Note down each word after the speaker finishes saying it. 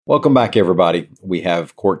Welcome back, everybody. We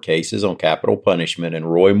have court cases on capital punishment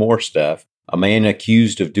and Roy Moore stuff, a man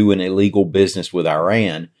accused of doing illegal business with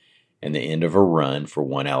Iran, and the end of a run for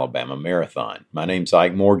one Alabama marathon. My name's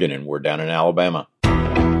Ike Morgan, and we're down in Alabama.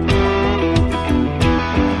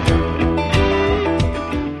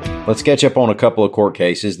 Let's catch up on a couple of court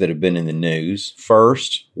cases that have been in the news.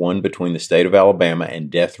 First, one between the state of Alabama and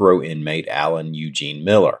death row inmate Alan Eugene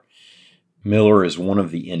Miller. Miller is one of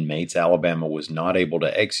the inmates Alabama was not able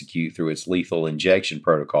to execute through its lethal injection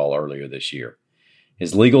protocol earlier this year.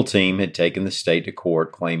 His legal team had taken the state to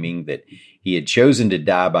court claiming that he had chosen to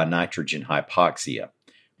die by nitrogen hypoxia.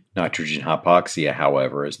 Nitrogen hypoxia,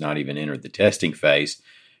 however, has not even entered the testing phase,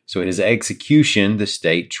 so at his execution, the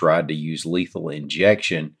state tried to use lethal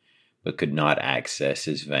injection but could not access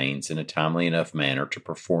his veins in a timely enough manner to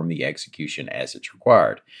perform the execution as it's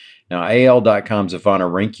required. Now, AL.com's Ivana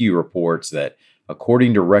Rinke reports that,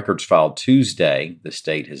 according to records filed Tuesday, the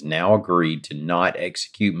state has now agreed to not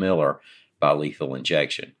execute Miller by lethal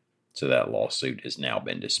injection. So that lawsuit has now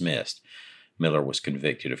been dismissed. Miller was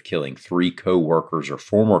convicted of killing 3 co-workers or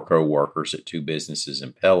former co-workers at 2 businesses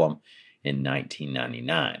in Pelham in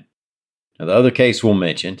 1999. Now, the other case we'll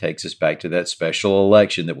mention takes us back to that special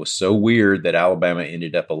election that was so weird that Alabama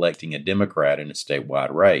ended up electing a Democrat in a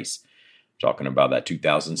statewide race. Talking about that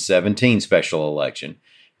 2017 special election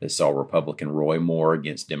that saw Republican Roy Moore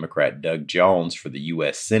against Democrat Doug Jones for the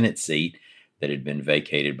U.S. Senate seat that had been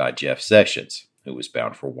vacated by Jeff Sessions, who was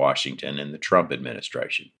bound for Washington in the Trump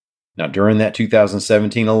administration. Now, during that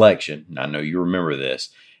 2017 election, and I know you remember this,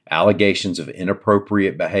 allegations of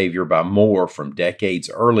inappropriate behavior by Moore from decades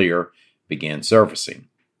earlier began surfacing,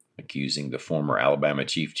 accusing the former Alabama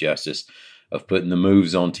Chief Justice of putting the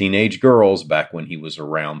moves on teenage girls back when he was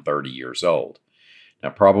around 30 years old. Now,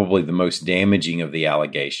 probably the most damaging of the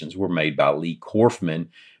allegations were made by Lee Korfman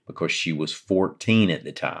because she was 14 at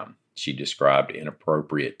the time. She described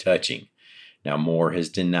inappropriate touching. Now, Moore has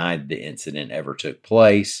denied the incident ever took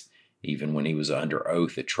place, even when he was under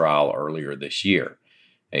oath at trial earlier this year.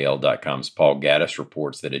 AL.com's Paul Gaddis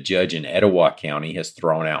reports that a judge in Etowah County has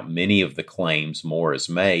thrown out many of the claims Moore has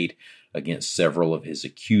made against several of his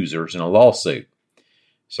accusers in a lawsuit.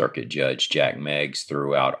 Circuit Judge Jack Meggs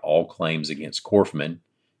threw out all claims against Korfman,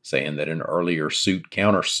 saying that an earlier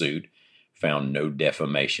countersuit found no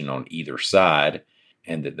defamation on either side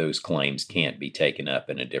and that those claims can't be taken up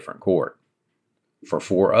in a different court. For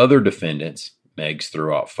 4 other defendants, Meggs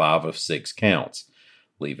threw out 5 of 6 counts,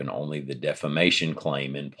 leaving only the defamation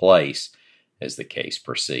claim in place as the case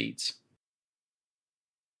proceeds.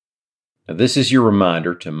 Now, this is your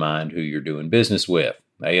reminder to mind who you're doing business with.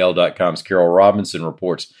 AL.com's Carol Robinson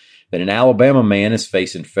reports that an Alabama man is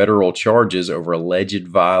facing federal charges over alleged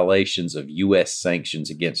violations of U.S.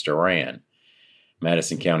 sanctions against Iran.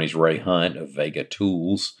 Madison County's Ray Hunt of Vega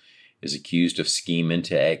Tools is accused of scheming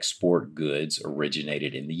to export goods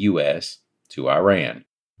originated in the U.S. to Iran.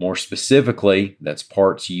 More specifically, that's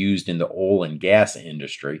parts used in the oil and gas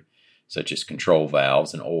industry, such as control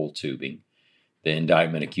valves and oil tubing. The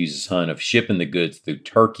indictment accuses Hunt of shipping the goods through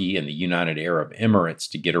Turkey and the United Arab Emirates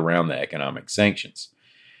to get around the economic sanctions.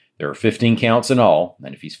 There are 15 counts in all,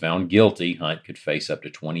 and if he's found guilty, Hunt could face up to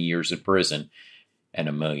 20 years in prison and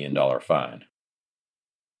a $1 million fine.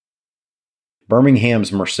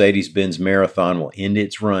 Birmingham's Mercedes-Benz Marathon will end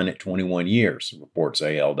its run at 21 years, reports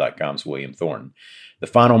AL.com's William Thornton. The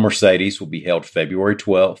final Mercedes will be held February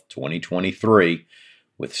 12, 2023,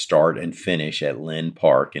 with start and finish at Lynn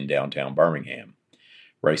Park in downtown Birmingham.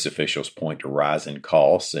 Race officials point to rising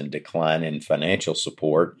costs and decline in financial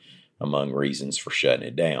support among reasons for shutting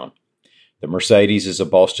it down. The Mercedes is a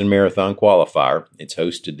Boston Marathon qualifier. It's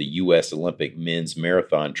hosted the U.S. Olympic men's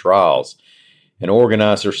marathon trials, and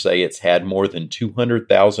organizers say it's had more than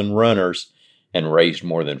 200,000 runners and raised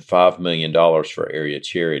more than $5 million for area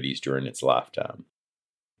charities during its lifetime.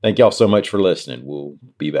 Thank y'all so much for listening. We'll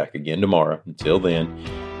be back again tomorrow. Until then,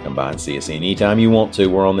 come by and see us anytime you want to.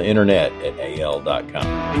 We're on the internet at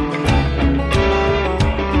al.com.